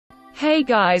Hey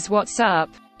guys, what's up?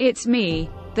 It's me,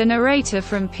 the narrator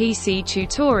from PC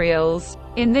Tutorials.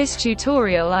 In this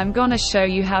tutorial I'm gonna show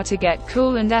you how to get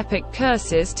cool and epic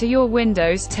cursors to your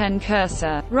Windows 10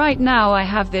 cursor. Right now I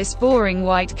have this boring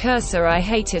white cursor, I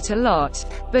hate it a lot.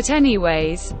 But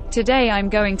anyways, today I'm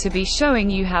going to be showing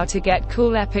you how to get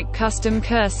cool epic custom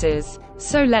cursors.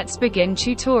 So let's begin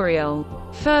tutorial.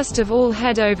 First of all,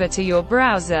 head over to your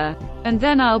browser, and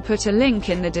then I'll put a link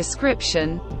in the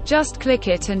description. Just click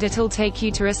it and it'll take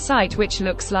you to a site which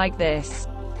looks like this.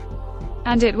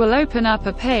 And it will open up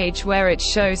a page where it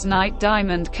shows night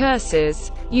diamond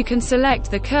cursors. You can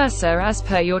select the cursor as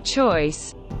per your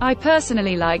choice. I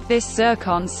personally like this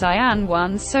𝗗𝗶𝗵𝘁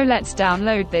one, so let's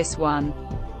download this one.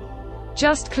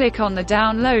 Just click on the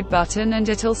download button and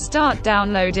it'll start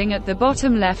downloading at the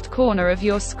bottom left corner of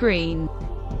your screen.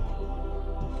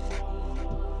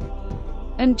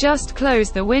 And just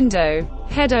close the window,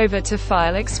 head over to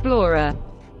File Explorer.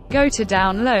 Go to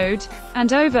Download,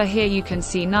 and over here you can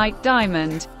see Night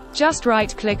Diamond. Just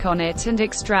right-click on it and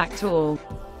extract all.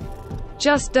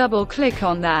 Just double-click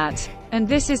on that, and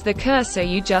this is the cursor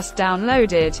you just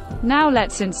downloaded. Now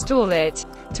let's install it.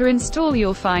 To install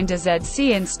you'll find a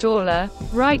ZC installer,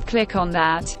 right-click on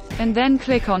that, and then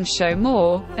click on Show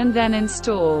More, and then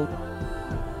Install.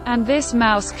 And this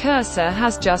mouse cursor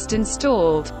has just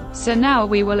installed, so now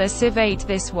we will activate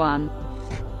this one.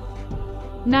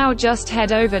 Now just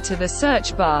head over to the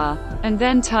search bar, and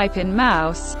then type in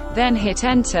mouse, then hit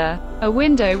enter. A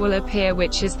window will appear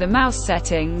which is the mouse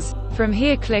settings. From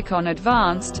here click on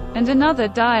advanced, and another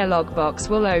dialog box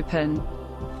will open.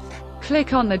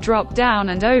 Click on the drop down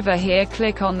and over here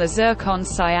click on the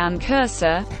𝗗𝗶𝗵𝘁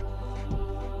cursor.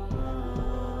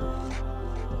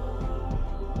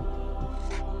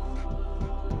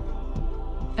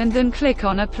 And then click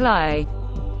on apply.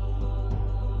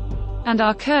 And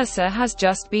our cursor has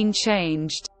just been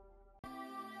changed.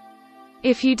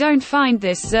 If you don't find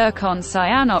this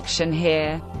𝗗𝗶𝗵𝘁 option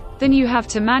here, then you have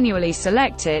to manually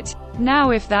select it. Now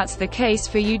if that's the case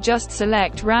for you, just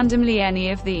select randomly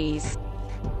any of these.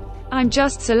 I'm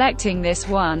just selecting this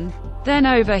one. Then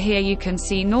over here you can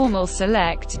see normal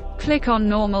select. Click on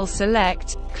normal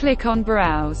select, click on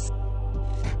browse.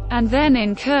 And then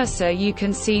in cursor you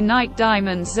can see Night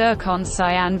Diamond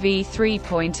𝗗𝗶𝗵𝘁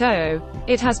v3.0.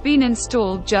 It has been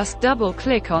installed, just double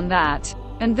click on that.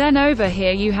 And then over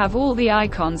here you have all the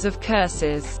icons of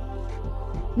cursors.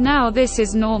 Now this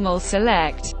is normal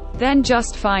select. Then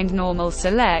just find normal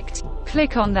select,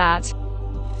 click on that.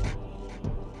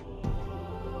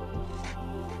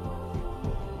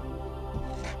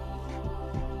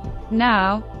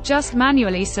 Now, just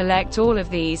manually select all of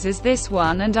these as this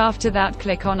one, and after that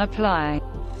click on apply.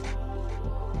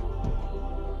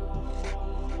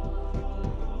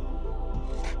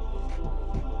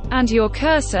 And your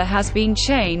cursor has been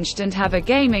changed and have a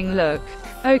gaming look.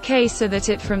 Okay, so that's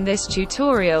it from this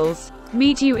tutorials.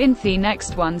 Meet you in the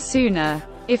next one sooner.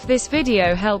 If this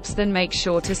video helps, then make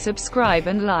sure to subscribe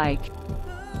and like.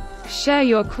 Share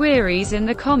your queries in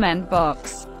the comment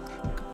box.